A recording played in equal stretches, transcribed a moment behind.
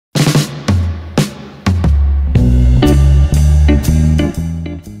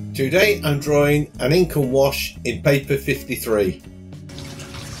Today I'm drawing an ink and wash in paper 53.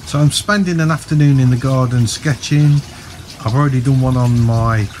 So I'm spending an afternoon in the garden sketching. I've already done one on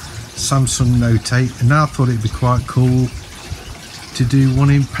my Samsung Note 8 and now I thought it'd be quite cool to do one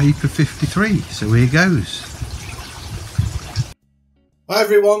in paper 53. So here goes. Hi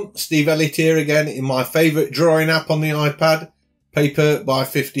everyone, Steve Elliott here again in my favourite drawing app on the iPad, Paper by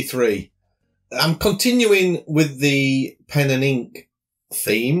 53. I'm continuing with the pen and ink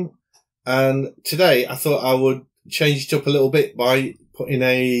theme, and today I thought I would change it up a little bit by putting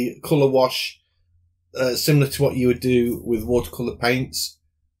a colour wash similar to what you would do with watercolour paints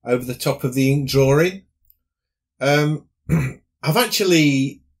over the top of the ink drawing. I've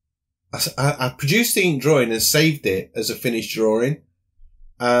actually I produced the ink drawing and saved it as a finished drawing,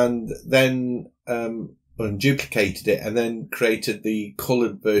 and then duplicated it and then created the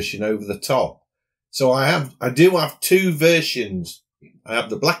coloured version over the top. So I do have two versions. I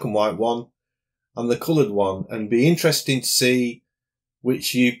have the black and white one and the coloured one, and be interesting to see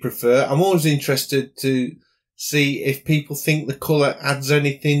which you prefer. I'm always interested to see if people think the colour adds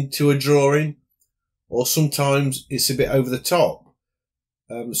anything to a drawing, or sometimes it's a bit over the top.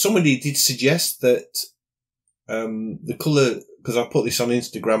 Somebody did suggest that the colour, because I put this on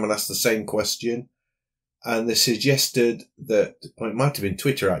Instagram and asked the same question, and they suggested that, well, it might have been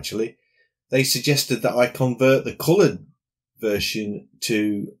Twitter actually, they suggested that I convert the coloured version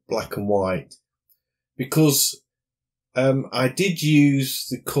to black and white, because I did use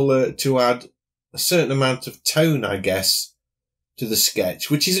the colour to add a certain amount of tone, I guess, to the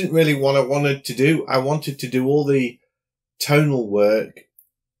sketch, which isn't really what I wanted to do. I wanted to do all the tonal work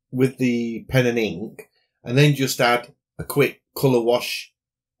with the pen and ink and then just add a quick colour wash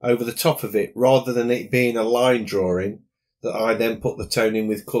over the top of it, rather than it being a line drawing that I then put the tone in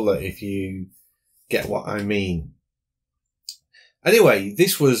with colour, if you get what I mean. Anyway,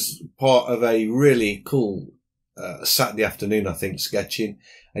 this was part of a really cool Saturday afternoon, I think, sketching.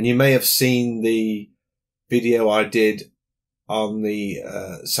 And you may have seen the video I did on the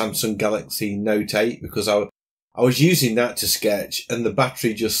Samsung Galaxy Note 8, because I was using that to sketch and the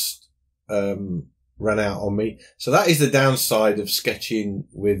battery just ran out on me. So that is the downside of sketching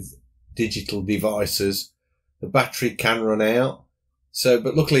with digital devices. The battery can run out. So,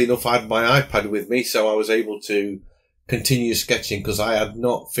 but luckily enough, I had my iPad with me, so I was able to continue sketching, because I had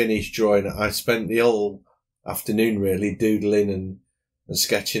not finished drawing. I spent the whole afternoon really doodling and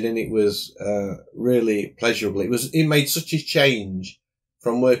sketching, and it was really pleasurable. It made such a change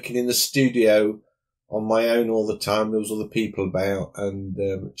from working in the studio on my own all the time. There was other people about and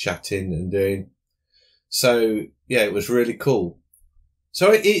chatting and doing. So yeah, it was really cool.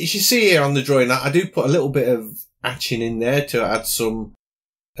 So as you see here on the drawing, I do put a little bit of hatching in there to add some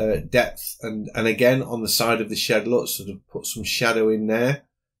depth, and again on the side of the shed, look, sort of put some shadow in there.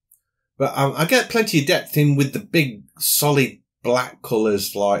 But I get plenty of depth in with the big solid black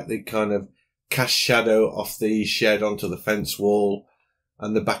colours, like the kind of cast shadow off the shed onto the fence wall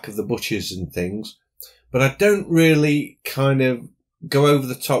and the back of the bushes and things. But I don't really kind of go over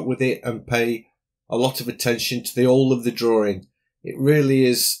the top with it and pay a lot of attention to the whole of the drawing. It really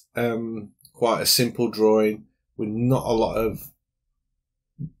is quite a simple drawing with not a lot of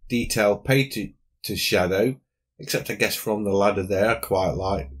detail paid to shadow, except I guess from the ladder there. I quite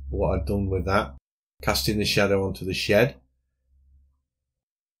like what I've done with that, casting the shadow onto the shed.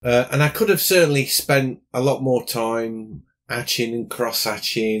 And I could have certainly spent a lot more time hatching and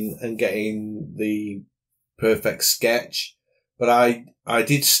cross-hatching and getting the perfect sketch, but I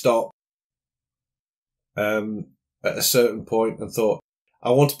did stop at a certain point and thought,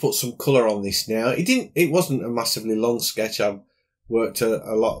 I want to put some colour on this now. It wasn't a massively long sketch. I've worked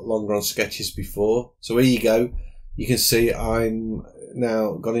a lot longer on sketches before. So here you go. You can see I'm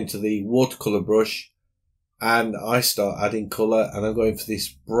now gone into the watercolour brush, and I start adding colour, and I'm going for this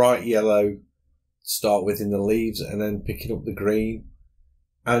bright yellow to start with in the leaves, and then picking up the green.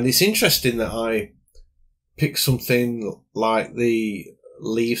 And it's interesting that I pick something like the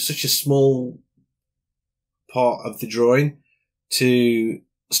leaves, such a small part of the drawing, to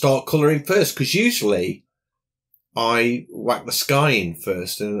start colouring first, because usually I whack the sky in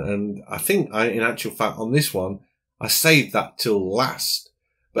first, and I think in actual fact on this one I saved that till last.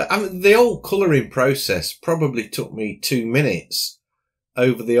 But I mean, the whole colouring process probably took me 2 minutes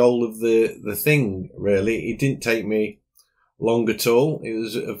over the whole of the thing, really. It didn't take me long at all. It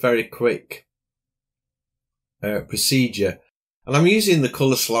was a very quick procedure. And I'm using the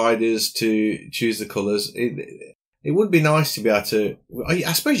colour sliders to choose the colours. It would be nice to be able to,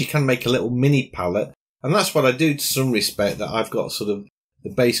 I suppose you can make a little mini palette, and that's what I do to some respect, that I've got sort of the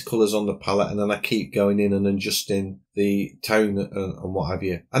base colours on the palette, and then I keep going in and adjusting the tone and what have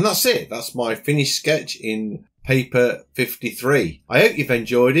you. And that's it. That's my finished sketch in paper 53. I hope you've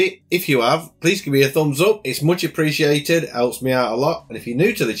enjoyed it. If you have, please give me a thumbs up. It's much appreciated. It helps me out a lot. And if you're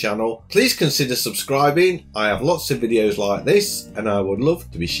new to the channel, please consider subscribing. I have lots of videos like this and I would love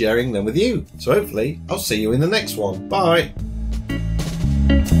to be sharing them with you. So hopefully I'll see you in the next one. Bye.